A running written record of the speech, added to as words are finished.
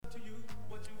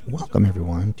Welcome,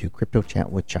 everyone, to Crypto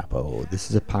Chat with Chapo. This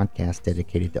is a podcast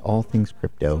dedicated to all things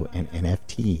crypto and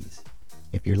NFTs.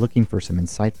 If you're looking for some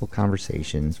insightful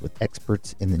conversations with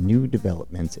experts in the new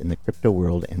developments in the crypto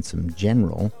world and some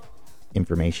general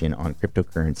information on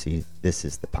cryptocurrency, this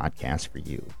is the podcast for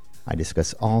you. I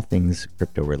discuss all things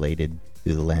crypto related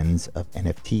through the lens of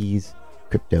NFTs,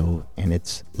 crypto, and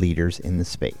its leaders in the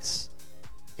space.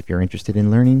 If you're interested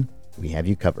in learning, we have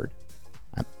you covered.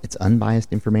 It's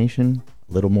unbiased information,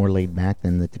 a little more laid back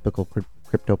than the typical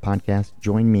crypto podcast.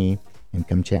 Join me and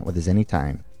come chat with us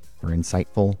anytime for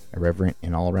insightful, irreverent,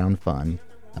 and all-around fun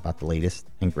about the latest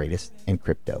and greatest in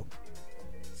crypto.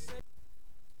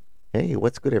 Hey,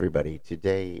 what's good, everybody?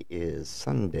 Today is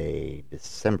Sunday,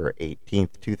 December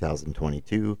 18th,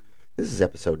 2022. This is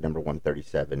episode number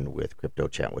 137 with Crypto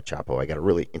Chat with Chapo. I got a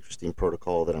really interesting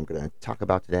protocol that I'm going to talk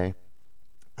about today.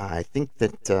 I think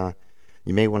that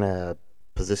you may want to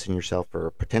position yourself for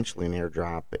potentially an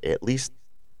airdrop, at least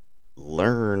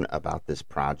learn about this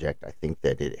project. I think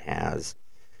that it has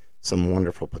some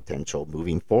wonderful potential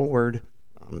moving forward.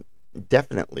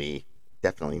 Definitely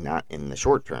not in the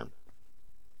short term.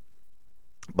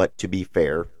 But to be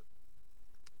fair,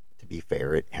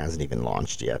 it hasn't even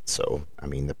launched yet. So,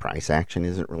 the price action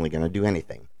isn't really going to do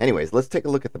anything. Anyways, let's take a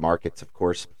look at the markets. Of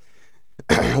course,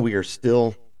 we are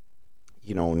still,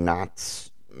 not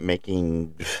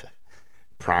making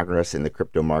progress in the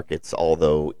crypto markets,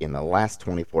 although in the last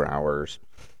 24 hours,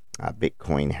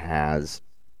 Bitcoin has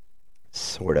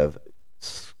sort of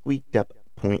squeaked up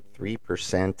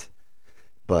 0.3%,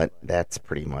 but that's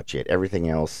pretty much it. Everything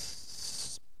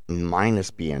else, minus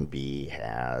BNB,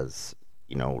 has,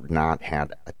 not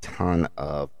had a ton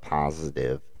of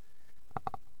positive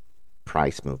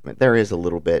price movement. There is a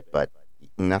little bit, but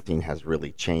nothing has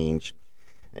really changed.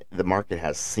 The market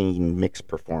has seen mixed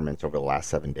performance over the last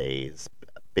 7 days.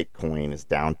 Bitcoin is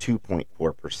down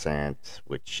 2.4%,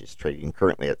 which is trading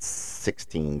currently at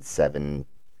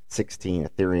 16,716.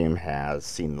 Ethereum has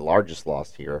seen the largest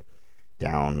loss here,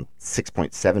 down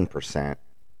 6.7%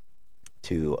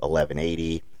 to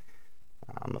 1180.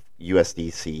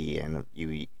 USDC and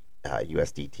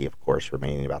USDT, of course,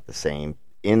 remaining about the same.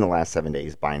 In the last 7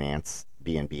 days, Binance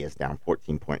BNB is down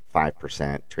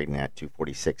 14.5%, trading at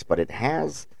 246, but it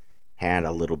has had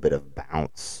a little bit of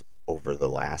bounce over the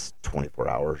last 24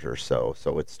 hours or so.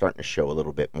 So it's starting to show a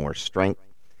little bit more strength.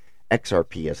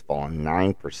 XRP has fallen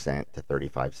 9% to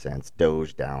 35 cents.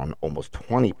 Doge down almost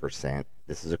 20%.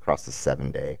 This is across the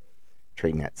 7-day,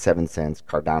 trading at 7 cents.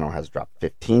 Cardano has dropped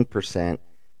 15%,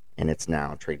 and it's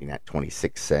now trading at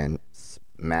 26 cents.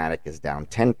 Matic is down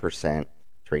 10%,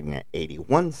 trading at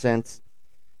 81 cents.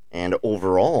 And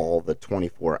overall, the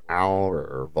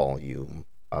 24-hour volume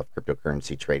of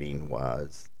cryptocurrency trading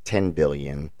was 10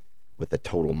 billion, with a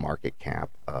total market cap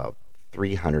of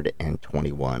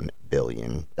 $321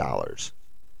 billion.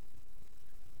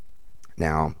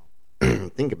 Now,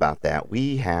 think about that.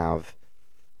 We have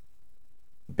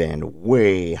been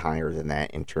way higher than that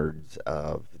in terms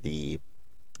of the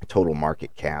total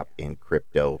market cap in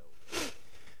crypto.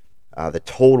 The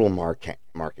total market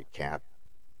cap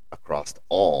across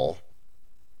all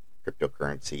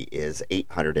cryptocurrency is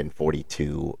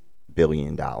 $842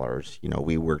 billion.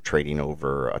 We were trading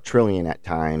over $1 trillion at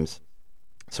times,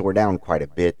 so we're down quite a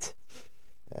bit.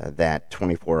 That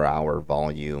 24-hour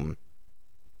volume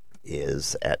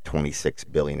is at 26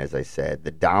 billion, as I said.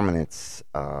 The dominance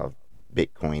of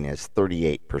Bitcoin is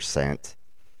 38%,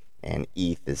 and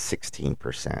ETH is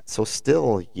 16%. So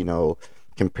still,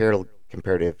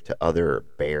 comparative to other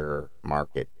bear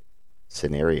market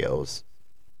scenarios,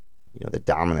 the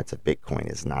dominance of Bitcoin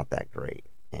is not that great.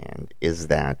 And is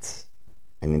that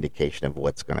an indication of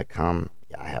what's going to come?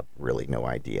 Yeah, I have really no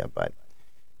idea, but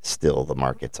still the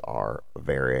markets are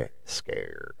very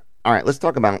scared. All right, let's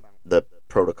talk about the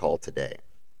protocol today.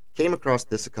 Came across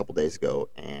this a couple days ago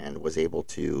and was able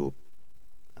to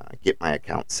get my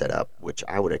account set up, which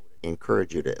I would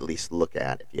encourage you to at least look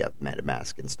at if you have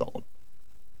MetaMask installed.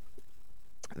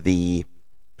 The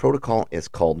protocol is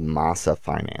called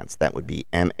Masa.finance. That would be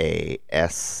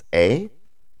MASA.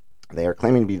 They are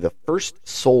claiming to be the first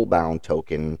soul-bound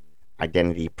token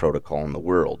identity protocol in the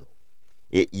world.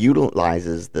 It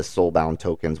utilizes the soul-bound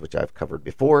tokens, which I've covered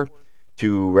before,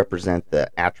 to represent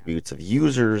the attributes of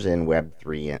users in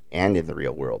Web3 and in the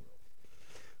real world,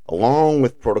 along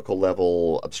with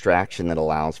protocol-level abstraction that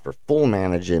allows for full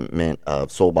management of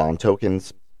soul-bound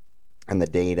tokens and the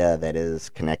data that is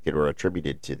connected or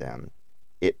attributed to them.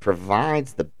 It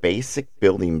provides the basic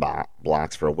building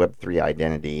blocks for a Web3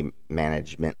 identity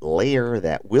management layer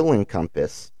that will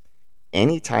encompass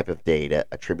any type of data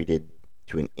attributed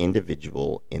to an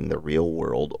individual in the real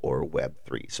world or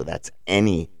Web3. So that's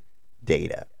any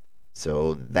data.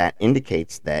 So that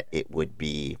indicates that it would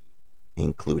be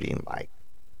including, like,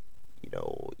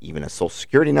 even a social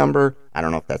security number. I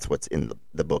don't know if that's what's in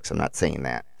the books. I'm not saying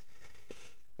that.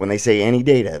 When they say any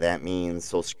data, that means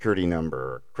social security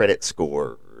number, credit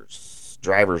scores,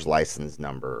 driver's license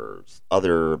numbers,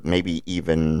 other, maybe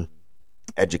even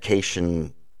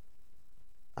education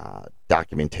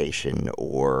documentation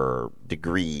or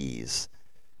degrees,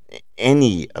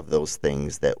 any of those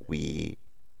things that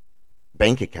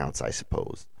bank accounts, I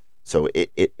suppose. So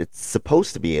it's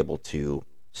supposed to be able to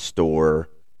store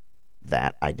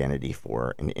that identity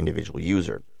for an individual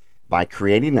user. By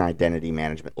creating an identity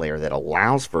management layer that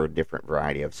allows for a different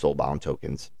variety of soul-bound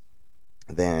tokens,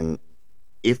 then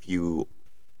if you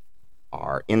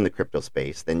are in the crypto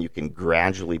space, then you can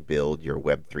gradually build your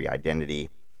Web3 identity.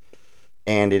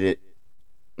 And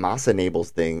Masa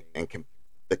enables the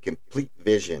complete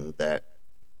vision that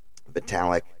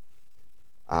Vitalik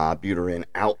Buterin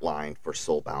outlined for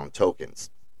soul-bound tokens.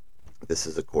 This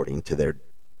is according to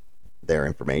their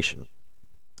information.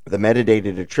 The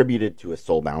metadata attributed to a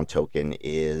soul-bound token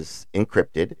is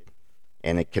encrypted,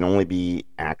 and it can only be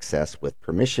accessed with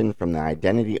permission from the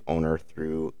identity owner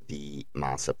through the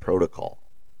Masa protocol.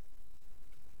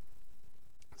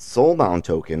 Soul-bound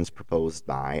tokens proposed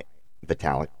by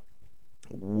Vitalik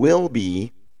will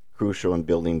be crucial in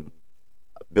building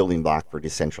block for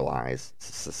decentralized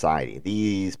society.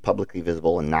 These publicly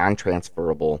visible and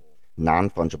non-transferable,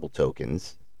 non-fungible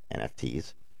tokens,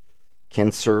 NFTs,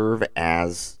 can serve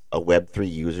as a Web3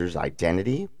 user's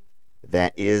identity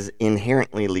that is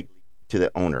inherently linked to the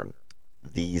owner.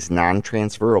 These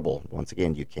non-transferable, once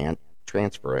again, you can't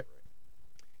transfer it,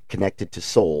 connected to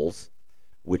souls,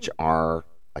 which are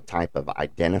a type of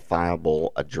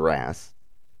identifiable address,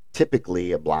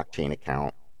 typically a blockchain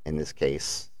account. In this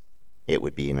case, it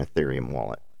would be an Ethereum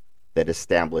wallet that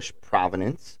establish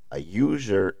provenance. A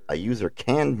user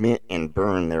can mint and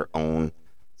burn their own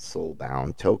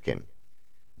soul-bound token.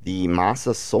 The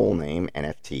Masa Soul Name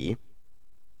NFT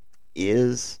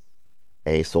is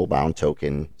a soul-bound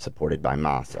token supported by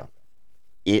Masa.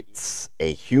 It's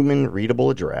a human-readable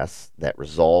address that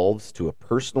resolves to a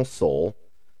personal soul.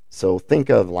 So think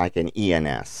of like an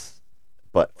ENS,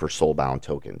 but for soul-bound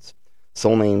tokens.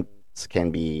 Soul names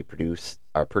can be purchased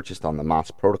on the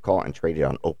Masa protocol and traded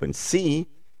on OpenSea.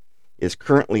 Is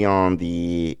currently on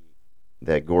the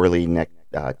Goerli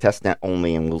testnet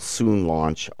only, and will soon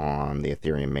launch on the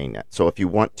Ethereum mainnet. So if you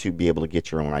want to be able to get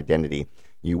your own identity,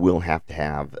 you will have to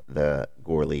have the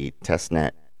Goerli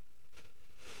testnet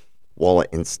wallet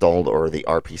installed, or the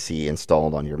RPC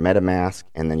installed on your MetaMask,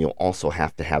 and then you'll also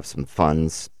have to have some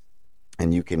funds.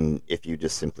 And you can, if you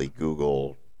just simply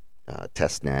Google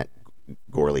testnet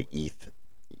Goerli ETH,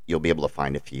 you'll be able to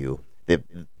find a few. The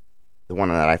one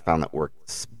that I found that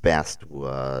works best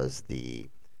was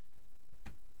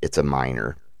it's a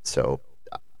miner. So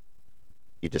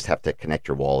you just have to connect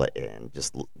your wallet and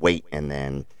just wait, and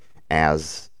then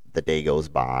as the day goes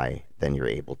by, then you're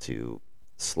able to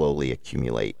slowly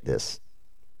accumulate this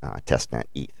testnet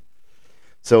ETH.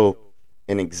 So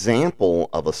an example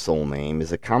of a soul name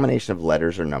is a combination of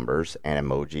letters or numbers and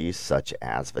emojis, such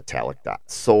as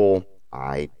Vitalik.soul.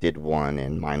 I did one,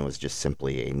 and mine was just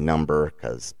simply a number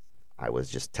because I was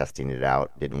just testing it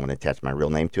out. Didn't want to attach my real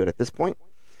name to it at this point.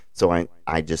 So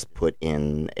I just put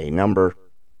in a number,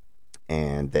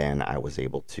 and then I was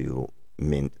able to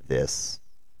mint this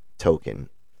token.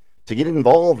 To get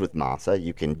involved with Masa,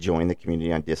 you can join the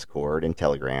community on Discord and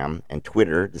Telegram and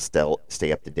Twitter to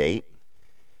stay up to date.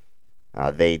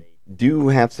 They do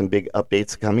have some big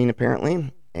updates coming,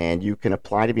 apparently, and you can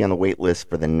apply to be on the wait list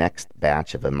for the next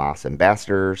batch of Masa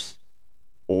ambassadors,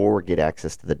 or get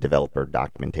access to the developer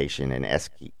documentation and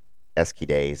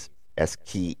SDKs.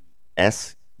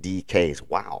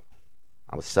 Wow,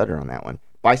 I was stuttering on that one.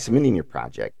 By submitting your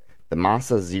project, the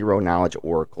Masa Zero Knowledge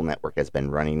Oracle Network has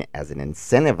been running as an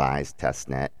incentivized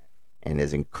testnet and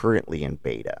is currently in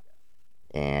beta.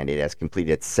 And it has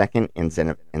completed its second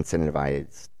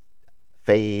incentivized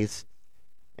phase,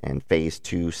 and phase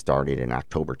 2 started in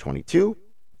October 22,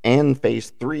 and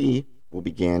phase 3 will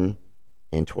begin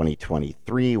in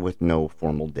 2023 with no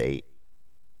formal date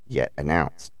yet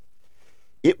announced.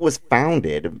 It was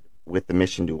founded with the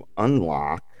mission to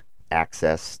unlock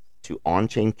access to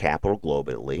on-chain capital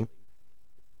globally,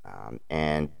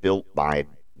 and built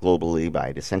globally by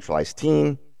a decentralized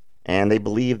team, and they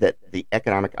believe that the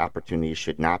economic opportunities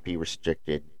should not be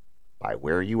restricted by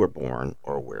where you were born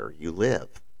or where you live.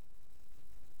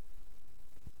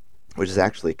 Which is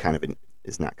actually it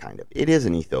is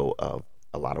an ethos of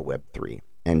a lot of Web3,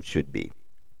 and should be.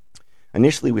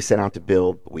 Initially, Masa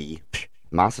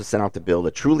set out to build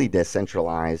a truly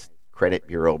decentralized credit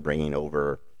bureau, bringing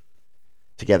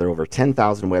together over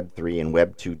 10,000 Web3 and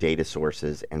Web2 data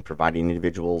sources and providing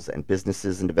individuals and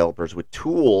businesses and developers with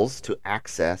tools to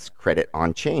access credit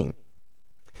on chain.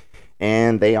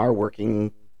 And they are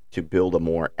working to build a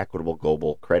more equitable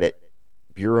global credit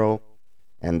bureau,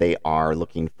 and they are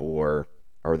looking for,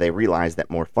 or they realize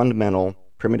that more fundamental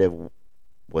primitive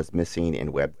was missing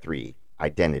in Web3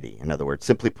 identity. In other words,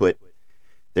 simply put,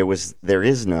 there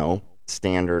is no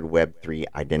standard Web3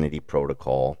 identity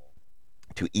protocol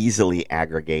to easily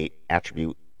aggregate,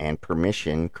 attribute, and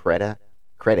permission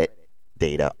credit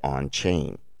data on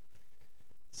chain.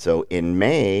 So in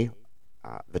May,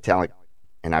 Vitalik,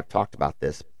 and I've talked about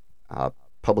this,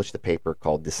 published a paper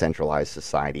called Decentralized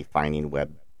Society Finding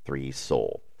Web3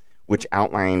 Soul, which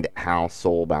outlined how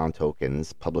soul-bound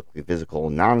tokens, publicly physical,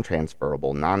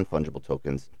 non-transferable, non-fungible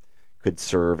tokens, could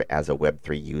serve as a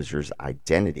Web3 user's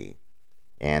identity.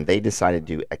 And they decided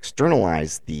to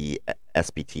externalize the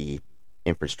SBT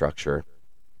infrastructure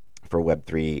for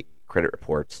Web3 credit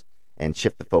reports and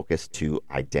shift the focus to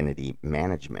identity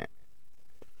management.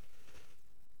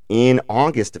 In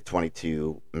August of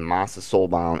 22, Masa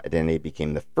Soulbound Identity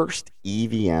became the first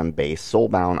EVM-based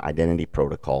soulbound identity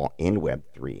protocol in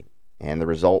Web3. And the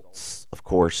results, of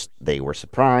course, they were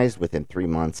surprised. Within 3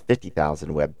 months,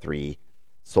 50,000 Web3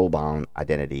 soulbound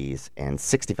identities and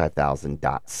 65,000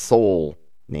 .soul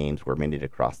names were minted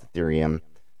across Ethereum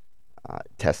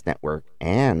test network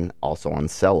and also on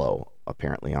Celo,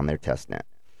 apparently on their testnet.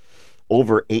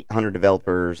 Over 800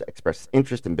 developers expressed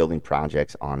interest in building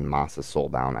projects on Masa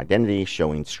Soulbound Identity,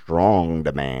 showing strong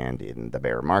demand in the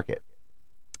bear market.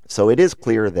 So it is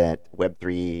clear that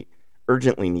Web3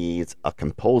 urgently needs a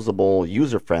composable,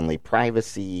 user-friendly,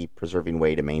 privacy-preserving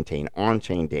way to maintain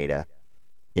on-chain data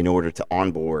in order to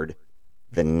onboard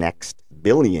the next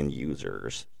billion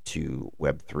users to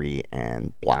Web3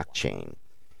 and blockchain.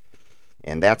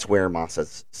 And that's where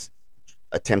Masa's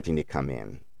attempting to come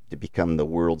in, to become the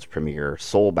world's premier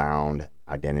soul-bound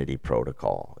identity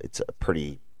protocol. It's a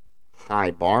pretty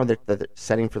high bar that they're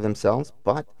setting for themselves,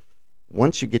 but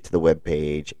once you get to the web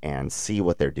page and see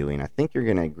what they're doing, I think you're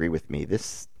going to agree with me.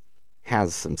 This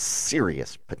has some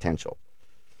serious potential.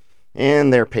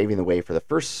 And they're paving the way for the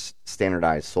first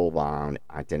standardized soul-bound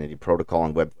identity protocol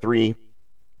in Web3,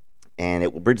 and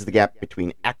it will bridge the gap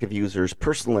between active users,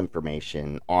 personal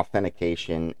information,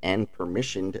 authentication, and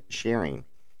permissioned sharing.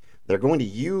 They're going to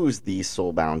use these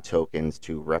soul-bound tokens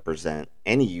to represent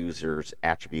any user's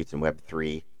attributes in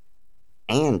Web3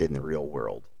 and in the real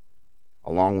world,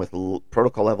 along with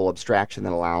protocol-level abstraction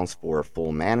that allows for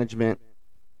full management,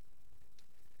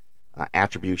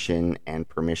 attribution, and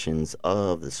permissions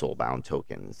of the soul-bound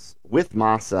tokens. With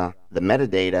Masa, the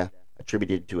metadata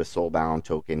attributed to a soul-bound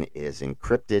token is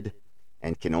encrypted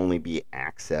and can only be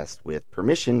accessed with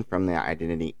permission from the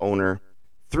identity owner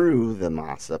through the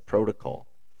Masa protocol.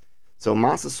 So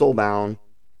Masa Soulbound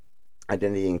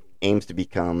Identity aims to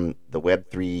become the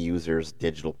Web3 user's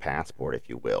digital passport, if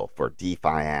you will, for DeFi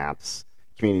apps,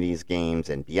 communities, games,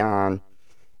 and beyond.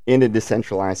 In a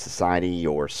decentralized society,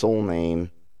 your soul name,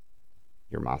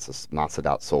 your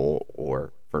masa.soul,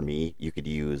 or for me, you could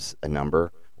use a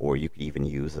number, or you could even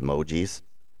use emojis.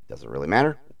 Doesn't really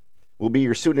matter. Will be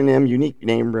your pseudonym. Unique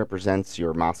name represents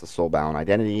your Masa Soulbound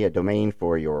identity, a domain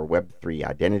for your Web3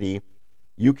 identity.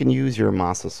 You can use your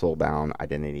Masa Soulbound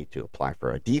identity to apply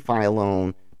for a DeFi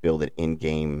loan, build an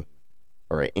in-game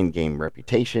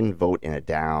reputation, vote in a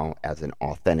DAO as an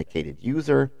authenticated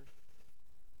user,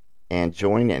 and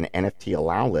join an NFT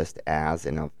allow list as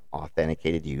an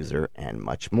authenticated user, and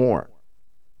much more.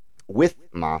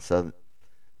 With Masa,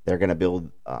 they're going to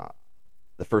build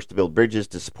the first to build bridges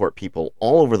to support people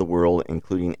all over the world,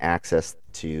 including access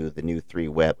to the new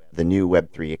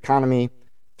Web3 economy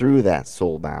through that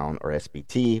soulbound or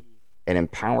SBT, and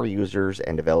empower users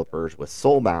and developers with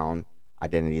soulbound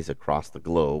identities across the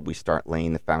globe. We start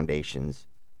laying the foundations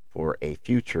for a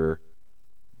future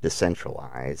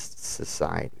decentralized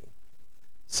society.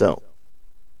 So,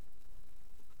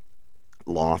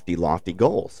 lofty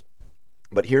goals.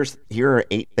 But here are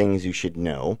 8 things you should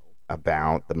know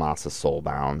about the Masa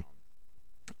Soulbound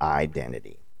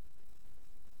identity.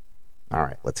 All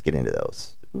right, let's get into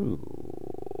those.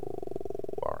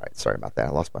 All right, sorry about that. I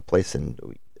lost my place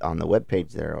on the web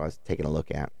page there I was taking a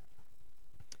look at.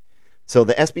 So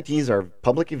the SBTs are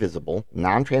publicly visible,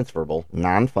 non-transferable,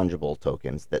 non-fungible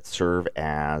tokens that serve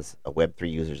as a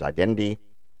Web3 user's identity,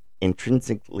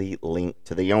 intrinsically linked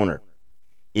to the owner.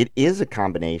 It is a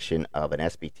combination of an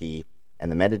SBT and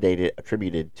the metadata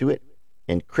attributed to it,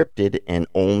 encrypted and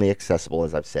only accessible,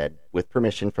 as I've said, with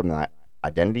permission from the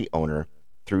identity owner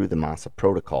through the Masa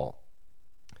protocol.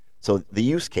 So the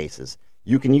use cases.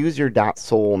 You can use your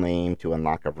 .sol name to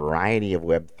unlock a variety of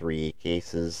Web3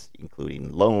 cases,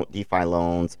 including DeFi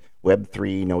loans,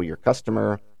 Web3 Know Your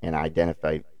Customer, and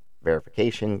Identify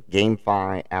Verification,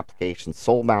 GameFi applications,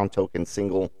 Soulbound token,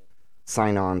 single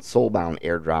sign-on, Soulbound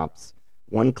airdrops,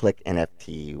 one-click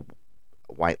NFT,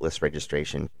 whitelist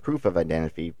registration, proof of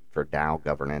identity for DAO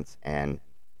governance, and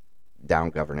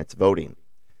DAO governance voting.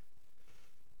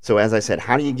 So as I said,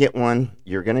 how do you get one?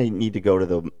 You're going to need to go to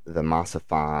the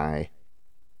masa.finance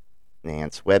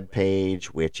webpage,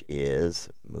 which is,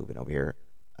 moving over here,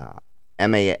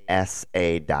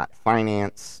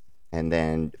 masa.finance, and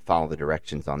then follow the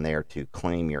directions on there to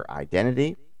claim your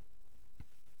identity.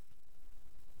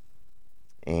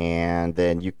 And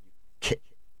then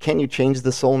can you change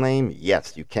the SOL name?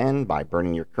 Yes, you can, by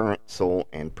burning your current SOL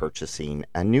and purchasing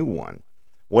a new one.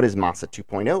 What is Masa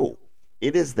 2.0?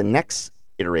 It is the next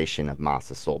iteration of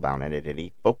Masa Soulbound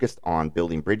Identity, focused on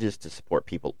building bridges to support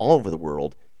people all over the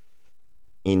world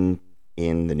in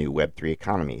the new Web3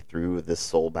 economy through the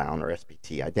Soulbound or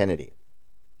SPT identity,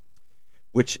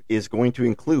 which is going to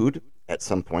include, at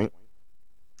some point,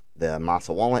 the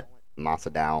Masa wallet,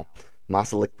 Masa DAO,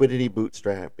 Masa liquidity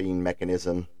bootstrapping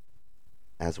mechanism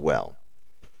as well.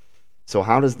 So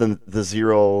how does the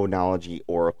zero-knowledge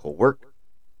oracle work?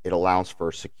 It allows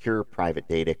for secure private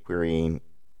data querying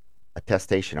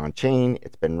attestation on chain.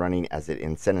 It's been running as an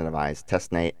incentivized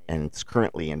testnet, and it's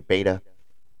currently in beta.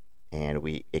 And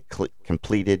it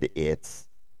completed its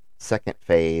second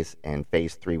phase, and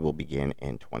phase 3 will begin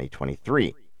in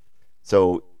 2023.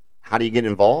 So how do you get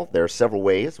involved? There are several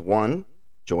ways. One,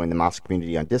 join the Masa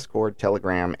community on Discord,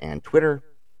 Telegram, and Twitter.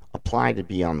 Apply to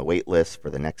be on the wait list for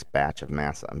the next batch of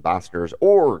Masa ambassadors,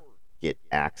 or get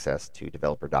access to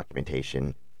developer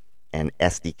documentation and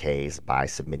SDKs by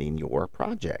submitting your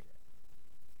project.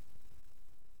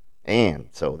 And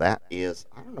so that is,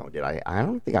 I don't know, I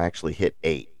don't think I actually hit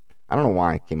 8. I don't know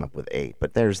why I came up with 8,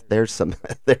 but there's some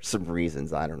there's some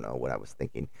reasons. I don't know what I was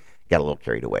thinking. Got a little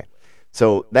carried away.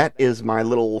 So that is my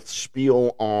little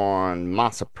spiel on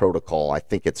Masa Protocol. I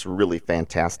think it's really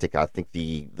fantastic. I think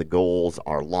the goals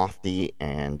are lofty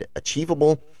and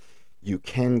achievable. You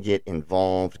can get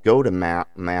involved. Go to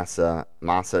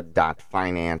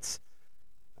masa.finance,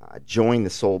 join the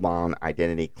Soulbound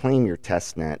identity, claim your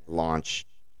testnet, launch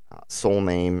Soul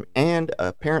name, and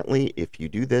apparently if you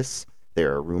do this,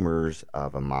 there are rumors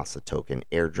of a Masa token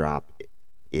airdrop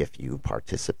if you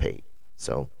participate.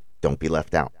 So don't be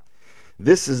left out.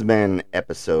 This has been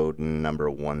episode number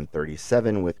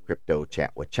 137 with Crypto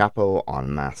Chat with Chapo on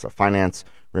Masa Finance.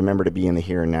 Remember to be in the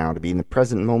here and now, to be in the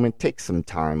present moment. Take some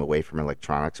time away from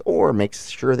electronics, or make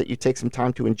sure that you take some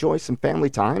time to enjoy some family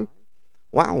time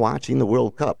while watching the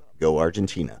World Cup. Go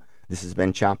Argentina. This has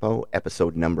been Chapo,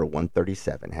 episode number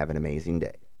 137. Have an amazing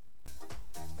day.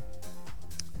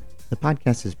 The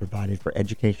podcast is provided for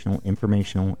educational,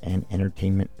 informational, and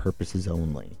entertainment purposes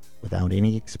only, without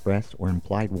any express or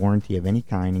implied warranty of any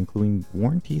kind, including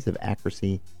warranties of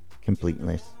accuracy,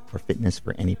 completeness, or fitness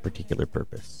for any particular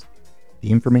purpose.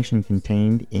 The information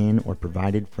contained in or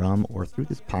provided from or through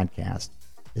this podcast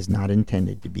is not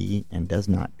intended to be and does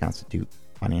not constitute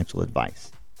financial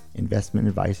advice, investment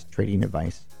advice, trading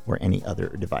advice, or any other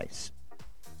advice.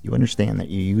 You understand that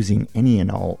you're using any and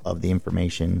all of the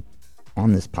information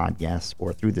on this podcast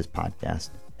or through this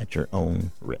podcast at your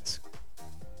own risk.